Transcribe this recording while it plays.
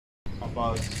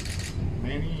about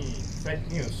many fake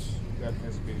news that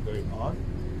has been going on,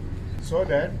 so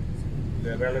that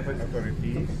the relevant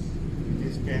authorities, in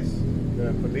this case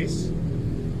the police,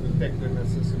 will take the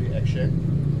necessary action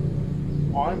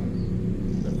on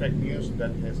the fake news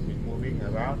that has been moving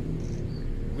around,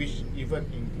 which even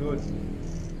include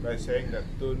by saying that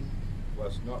Tun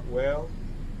was not well,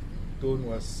 Tun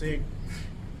was sick,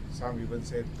 some even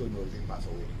said Tun will be passed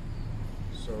away.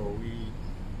 So we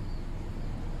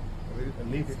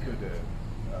leave it to the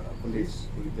police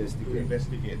to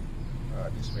investigate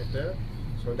this matter,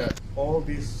 so that all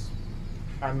these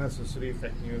unnecessary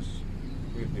fake news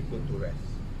will be put to rest.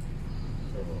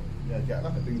 So yeah,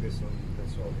 I think that's all.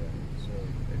 Yeah. So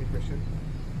any question?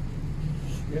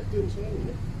 Yeah, Tun selalu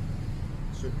ya.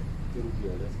 Should be.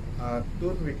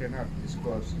 Tun we cannot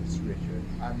disclose the situation.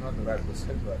 I'm not the right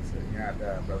person, but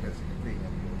ada profesi penting.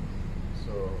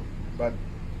 So, but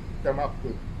come up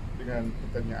to dengan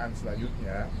pertanyaan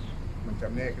selanjutnya,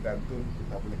 macamnya keadaan Tun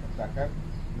kita boleh katakan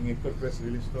mengikut press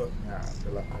release itu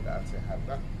dalam keadaan sehat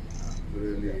lah.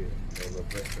 Really,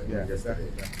 Ya, kita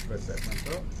press statement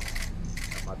itu,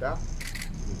 Mada,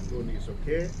 Tun is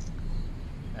okay,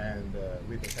 and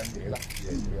with the family lah.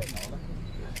 Yes, we know lah.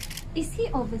 Is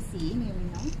he overseas, may we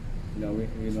know? No,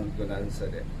 we're not going to answer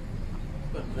that.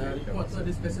 But the reports are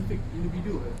the specific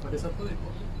individual. Pada satu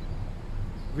report.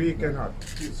 We cannot.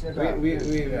 We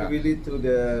lead to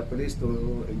the police to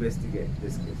investigate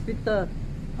this case. Peter,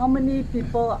 how many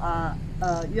people are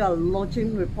you are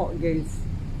launching report against?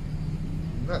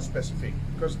 Not specific,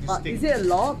 because this thing, Is it a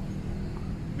lot?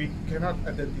 we cannot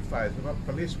identify. So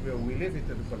police will we leave it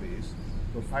to the police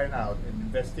to find out and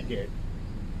investigate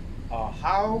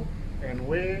how and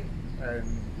where, and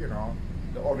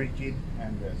the origin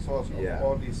and the source of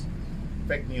all these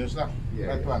fake news lah.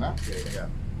 Yeah.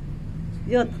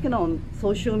 You're talking on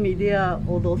social media,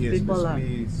 all those Yes, people lah.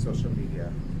 basically social media.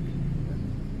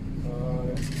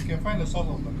 You can find the source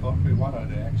of the culprit. What are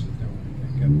the actions that will be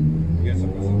taken against the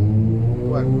person?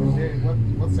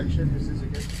 What section is this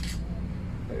again?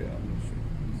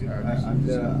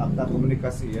 Ada akta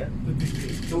komunikasi ya.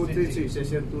 233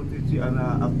 session 233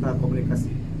 ana akta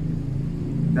komunikasi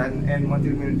dan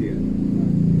multimedia.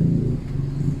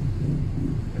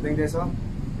 I think that's all.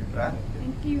 Right?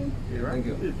 Thank you. Thank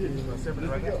you.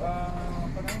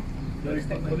 Dari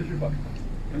police report.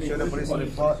 Show the police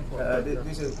report.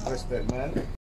 This is first statement.